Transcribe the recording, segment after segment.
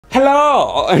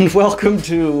Hello, and welcome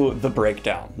to The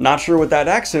Breakdown. Not sure what that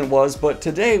accent was, but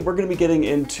today we're going to be getting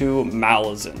into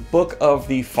Malazan, Book of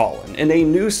the Fallen, in a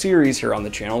new series here on the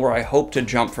channel where I hope to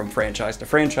jump from franchise to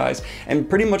franchise and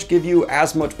pretty much give you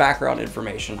as much background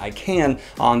information I can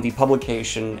on the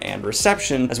publication and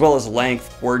reception, as well as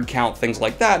length, word count, things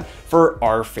like that, for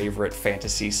our favorite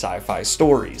fantasy sci-fi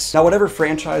stories. Now, whatever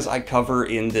franchise I cover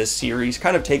in this series,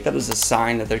 kind of take that as a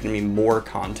sign that there's going to be more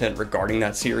content regarding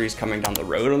that series coming down the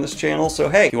road on this channel. So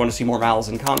hey, if you want to see more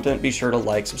Malazan content, be sure to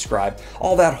like, subscribe,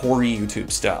 all that hoary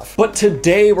YouTube stuff. But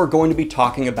today we're going to be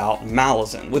talking about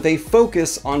Malazan with a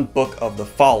focus on Book of the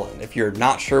Fallen. If you're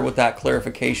not sure what that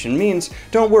clarification means,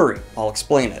 don't worry, I'll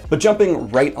explain it. But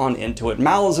jumping right on into it,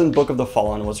 Malazan Book of the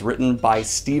Fallen was written by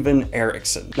Steven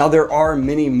Erikson. Now there are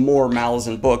many more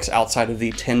Malazan books outside of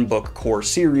the 10-book core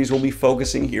series we'll be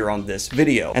focusing here on this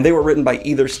video, and they were written by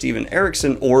either Steven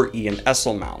Erikson or Ian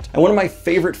Esselmount. And one of my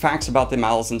favorite facts about the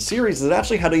Malazan series is it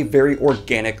actually had a very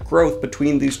organic growth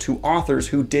between these two authors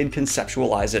who did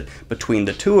conceptualize it between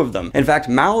the two of them. In fact,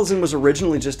 Malazan was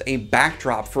originally just a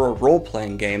backdrop for a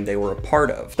role-playing game they were a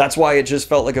part of. That's why it just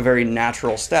felt like a very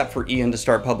natural step for Ian to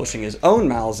start publishing his own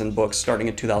Malazan books starting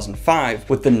in 2005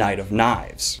 with The Knight of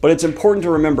Knives. But it's important to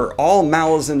remember all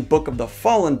Malazan Book of the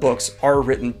Fallen books are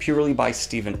written purely by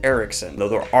Steven Erikson, though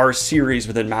there are series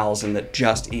within Malazan that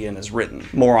just Ian has written.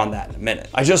 More on that in a minute.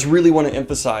 I just really want to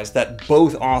emphasize that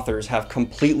both authors have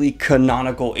completely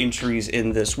canonical entries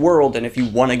in this world, and if you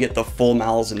want to get the full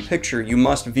Malazan picture, you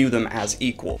must view them as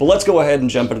equal. But let's go ahead and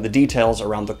jump into the details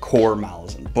around the core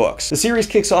Malazan books. The series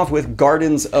kicks off with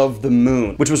Gardens of the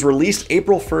Moon, which was released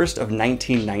April 1st of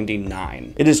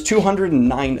 1999. It is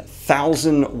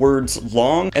 209,000 words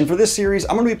long, and for this series,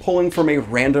 I'm going to be pulling from a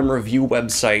random review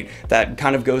website that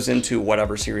kind of goes into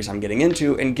whatever series I'm getting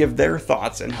into and give their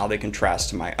thoughts and how they contrast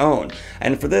to my own.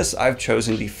 And for this, I've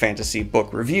chosen the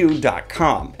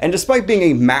fantasybookraeview.com. And despite being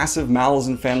a massive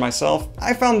Malazan fan myself,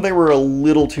 I found they were a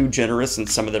little too generous in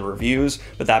some of their reviews,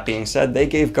 but that being said, they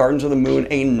gave Gardens of the Moon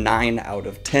a 9 out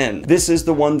of 10. This is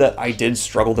the one that I did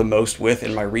struggle the most with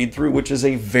in my read-through, which is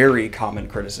a very common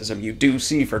criticism you do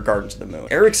see for Gardens of the Moon.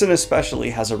 Erikson especially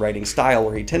has a writing style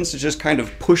where he tends to just kind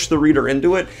of push the reader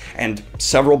into it, and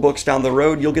several books down the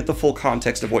road, you'll get the full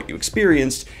context of what you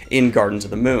experienced in Gardens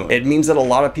of the Moon. It means that a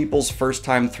lot of people's first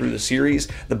time through the series,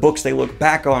 the books they look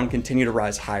back on continue to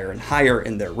rise higher and higher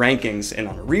in their rankings, and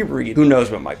on a reread, who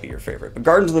knows what might be your favorite. But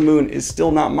Gardens of the Moon is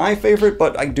still not my favorite,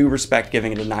 but I do respect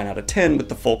giving it a 9 out of 10 with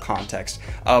the full context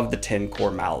of the 10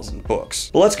 core Malazan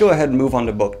books. But let's go ahead and move on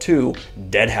to book 2,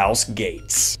 Deadhouse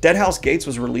Gates. Deadhouse Gates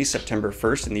was released September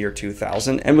 1st in the year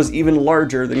 2000 and was even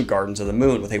larger than Gardens of the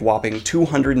Moon with a whopping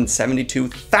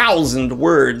 272,000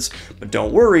 words, but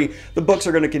don't worry, the books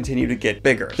are going to continue to get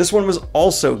bigger. This one was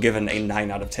also given a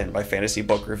 9 out of 10 by Fantasy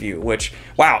Book Review, which,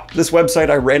 wow, this website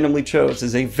I randomly chose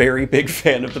is a very big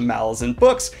fan of the Malazan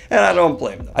books, and I don't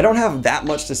blame them. I don't have that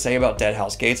much to say about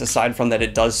Deadhouse Gates, aside from that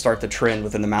it does start the trend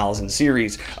within the Malazan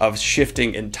series of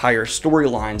shifting entire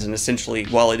storylines, and essentially,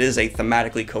 while it is a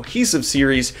thematically cohesive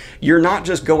series, you're not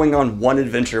just going on one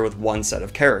adventure with one set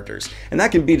of characters, and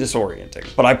that can be disorienting.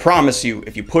 But I promise you,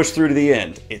 if you push through to the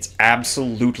end, it's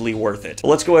absolutely worth it. But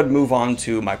let's go ahead and move on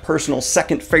to my personal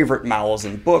second favorite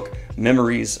Malazan book,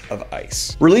 Memories of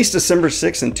Ice. Released December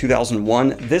 6th in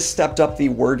 2001, this stepped up the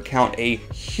word count a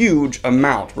huge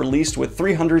amount, released with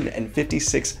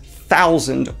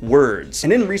 356,000 words.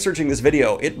 And in researching this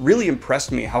video, it really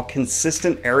impressed me how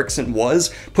consistent Erikson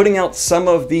was, putting out some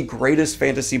of the greatest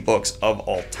fantasy books of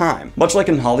all time. Much like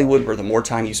in Hollywood, where the more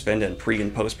time you spend in pre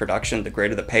and post-production, the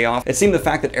greater the payoff, it seemed the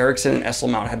fact that Erikson and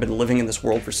Esselmount had been living in this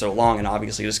world for so long and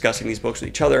obviously discussing these books with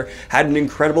each other had an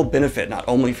incredible benefit, not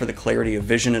only for the clarity of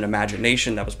vision and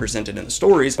imagination that was presented in the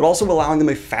stories, but also allowing them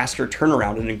a faster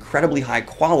turnaround and incredibly high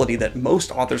quality that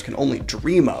most authors can only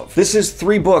dream of. This is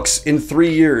 3 books in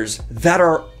 3 years that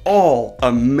are all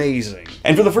amazing.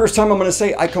 And for the first time, I'm going to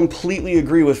say I completely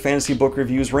agree with Fantasy Book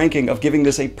Review's ranking of giving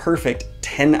this a perfect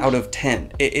 10 out of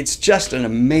 10. It's just an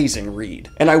amazing read.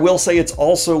 And I will say it's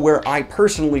also where I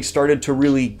personally started to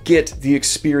really get the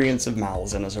experience of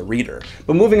Malazan as a reader.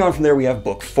 But moving on from there, we have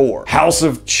book 4, House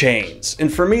of Chains.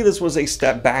 And for me, this was a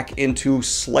step back into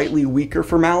slightly weaker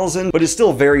for Malazan, but is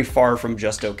still very far from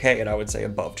just okay, and I would say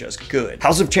above just good.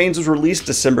 House of Chains was released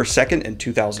December 2nd in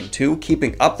 2002,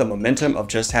 keeping up the momentum of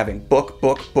just having book,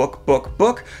 but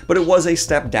it was a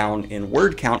step down in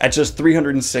word count at just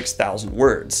 306,000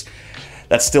 words.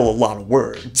 That's still a lot of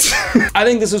words. I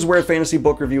think this is where Fantasy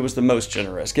Book Review was the most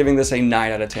generous, giving this a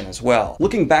 9 out of 10 as well.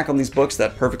 Looking back on these books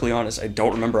that, perfectly honest, I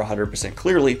don't remember 100%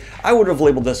 clearly, I would have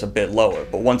labeled this a bit lower,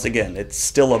 but once again, it's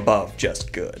still above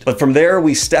just good. But from there,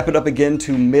 we step it up again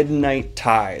to Midnight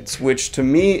Tides, which to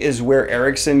me is where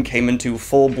Erikson came into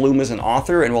full bloom as an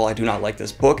author, and while I do not like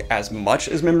this book as much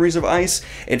as Memories of Ice,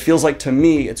 it feels like to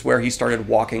me it's where he started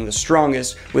walking the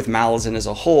strongest with Malazan as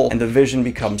a whole, and the vision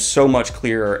becomes so much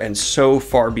clearer and so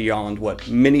far beyond what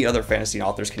many other fantasy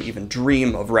authors can even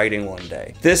dream of writing one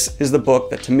day. This is the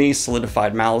book that to me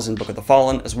solidified Malazan Book of the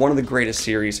Fallen as one of the greatest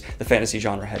series the fantasy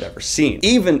genre had ever seen.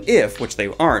 Even if, which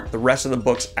they aren't, the rest of the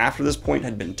books after this point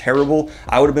had been terrible,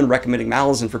 I would have been recommending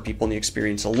Malazan for people in the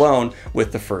experience alone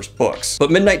with the first books. But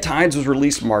Midnight Tides was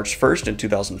released March 1st in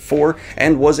 2004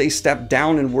 and was a step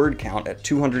down in word count at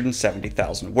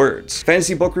 270,000 words.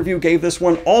 Fantasy Book Review gave this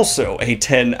one also a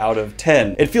 10 out of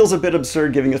 10. It feels a bit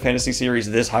absurd giving a fantasy series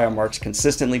this high on marks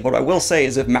consistently, but what I will say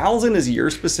is if Malazan is your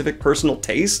specific personal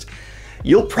taste,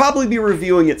 you'll probably be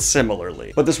reviewing it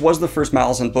similarly. But this was the first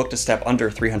Malazan book to step under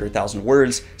 300,000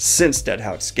 words since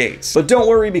Deadhouse Gates. But don't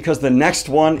worry, because the next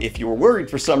one, if you were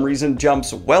worried for some reason,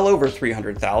 jumps well over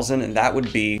 300,000, and that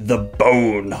would be The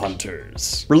Bone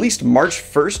Hunters. Released March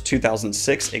 1st,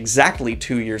 2006, exactly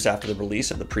 2 years after the release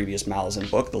of the previous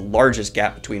Malazan book, the largest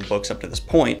gap between books up to this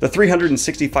point, the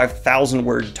 365,000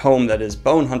 word tome that is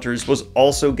Bone Hunters was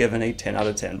also given a 10 out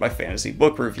of 10 by Fantasy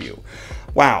Book Review.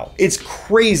 Wow, it's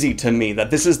crazy to me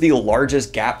that this is the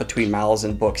largest gap between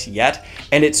Malazan books yet,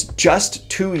 and it's just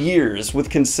 2 years with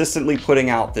consistently putting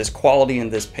out this quality and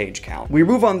this page count. We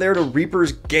move on there to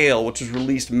Reaper's Gale, which was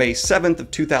released May 7th of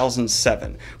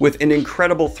 2007, with an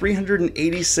incredible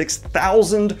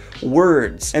 386,000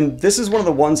 words. And this is one of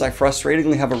the ones I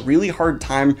frustratingly have a really hard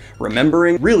time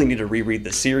remembering. Really need to reread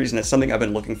this series, and it's something I've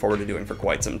been looking forward to doing for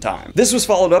quite some time. This was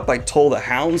followed up by Toll the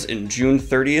Hounds in June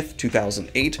 30th,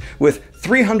 2008, with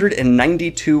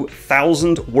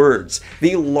 392,000 words,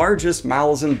 the largest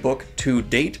Malazan book to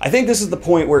date. I think this is the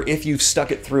point where if you've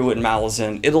stuck it through in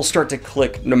Malazan, it'll start to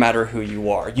click no matter who you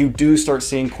are. You do start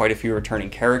seeing quite a few returning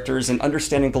characters and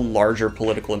understanding the larger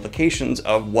political implications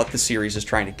of what the series is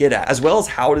trying to get at, as well as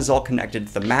how it is all connected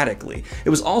thematically.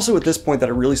 It was also at this point that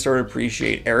I really started to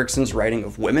appreciate Erikson's writing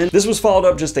of women. This was followed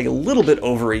up just a little bit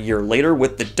over a year later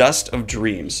with The Dust of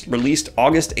Dreams, released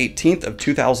August 18th of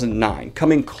 2009,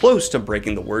 coming close to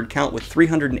breaking the word count with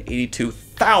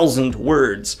 382,000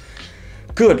 words.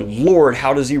 Good lord,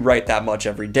 how does he write that much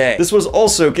every day? This was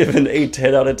also given a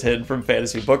 10 out of 10 from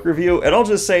Fantasy Book Review, and I'll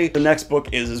just say the next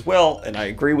book is as well, and I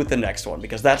agree with the next one,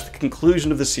 because that's the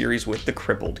conclusion of the series with The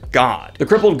Crippled God. The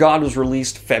Crippled God was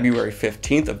released February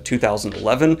 15th of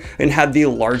 2011, and had the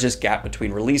largest gap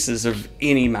between releases of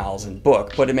any Malazan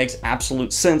book, but it makes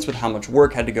absolute sense with how much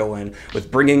work had to go in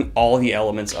with bringing all the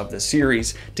elements of the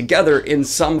series together in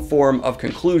some form of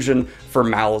conclusion for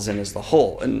Malazan as the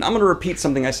whole. And I'm going to repeat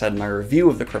something I said in my review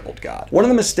of The Crippled God. One of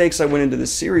the mistakes I went into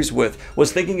this series with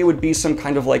was thinking it would be some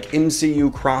kind of like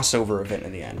MCU crossover event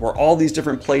in the end, where all these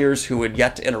different players who had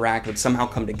yet to interact would somehow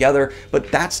come together,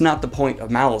 but that's not the point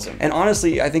of Malazan. And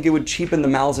honestly, I think it would cheapen the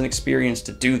Malazan experience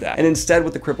to do that. And instead,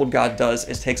 what The Crippled God does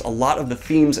is takes a lot of the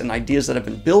themes and ideas that have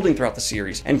been building throughout the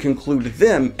series and conclude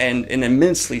them in an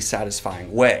immensely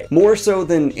satisfying way. More so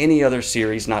than any other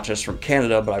series, not just from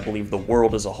Canada, but I believe the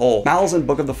world as a whole, Malazan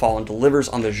Book of the Fallen delivers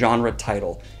on the genre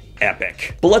title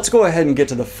epic. But let's go ahead and get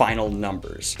to the final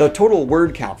numbers. The total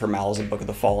word count for Malazan Book of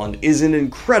the Fallen is an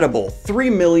incredible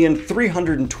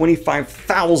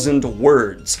 3,325,000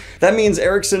 words. That means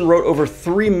Erikson wrote over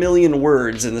 3 million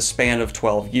words in the span of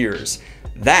 12 years.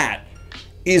 That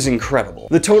is incredible.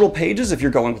 The total pages, if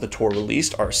you're going with the Tor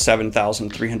released, are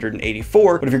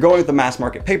 7,384, but if you're going with the mass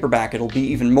market paperback, it'll be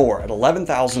even more at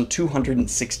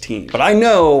 11,216. But I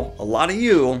know a lot of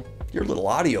you're little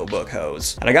audiobook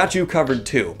hoes, and I got you covered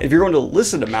too. If you're going to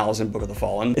listen to Malazan Book of the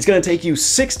Fallen, it's going to take you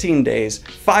 16 days,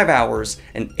 5 hours,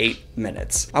 and 8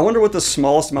 minutes. I wonder what the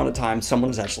smallest amount of time someone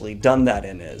has actually done that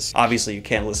in is. Obviously, you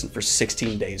can't listen for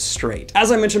 16 days straight.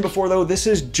 As I mentioned before though, this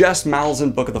is just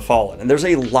Malazan Book of the Fallen, and there's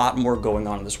a lot more going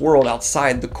on in this world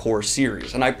outside the core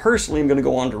series, and I personally am going to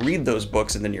go on to read those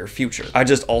books in the near future. I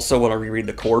just also want to reread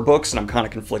the core books, and I'm kind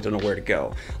of conflicted on where to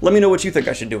go. Let me know what you think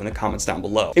I should do in the comments down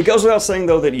below. It goes without saying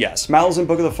though that yes, yes, Malazan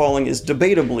Book of the Fallen is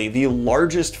debatably the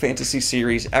largest fantasy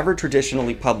series ever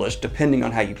traditionally published, depending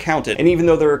on how you count it. And even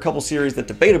though there are a couple series that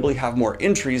debatably have more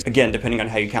entries, again, depending on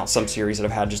how you count some series that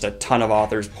have had just a ton of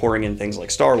authors pouring in things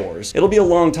like Star Wars, it'll be a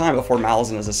long time before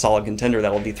Malazan is a solid contender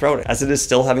that will dethrone it, as it is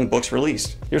still having books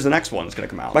released. Here's the next one that's going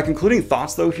to come out. My concluding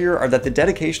thoughts, though, here are that the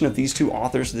dedication of these two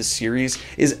authors to this series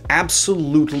is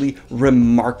absolutely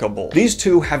remarkable. These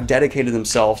two have dedicated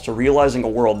themselves to realizing a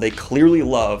world they clearly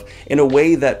love in a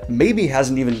way that maybe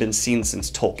hasn't even been seen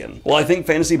since Tolkien. While I think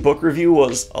Fantasy Book Review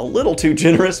was a little too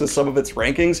generous with some of its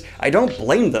rankings, I don't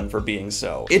blame them for being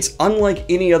so. It's unlike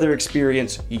any other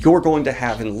experience you're going to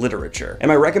have in literature. And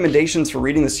my recommendations for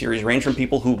reading the series range from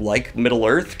people who like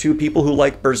Middle-earth to people who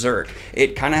like Berserk.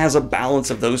 It kind of has a balance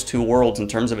of those two worlds in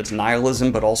terms of its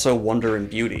nihilism, but also wonder and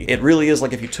beauty. It really is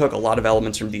like if you took a lot of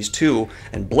elements from these two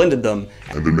and blended them,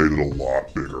 and then made it a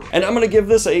lot bigger. And I'm gonna give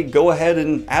this a go ahead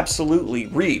and absolutely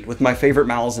read, with my favorite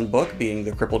Malazan book being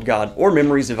The Crippled God or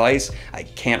Memories of Ice. I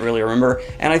can't really remember,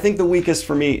 and I think the weakest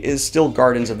for me is still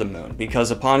Gardens of the Moon,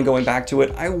 because upon going back to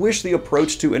it, I wish the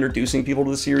approach to introducing people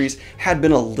to the series had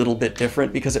been a little bit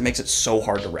different, because it makes it so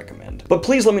hard to recommend. But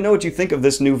please let me know what you think of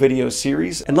this new video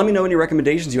series, and let me know any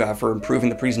recommendations you have for improving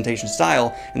the presentation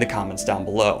style in the comments down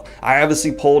below. I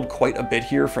obviously pulled quite a bit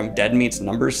here from Dead Meat's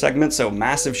Numbers segment, so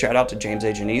massive shout out to James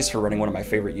A. Janice for running one of my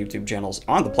favorite YouTube channels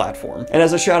on the platform. And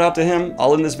as a shout out to him,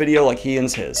 I'll end this video like he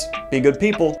ends his. Be good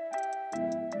people.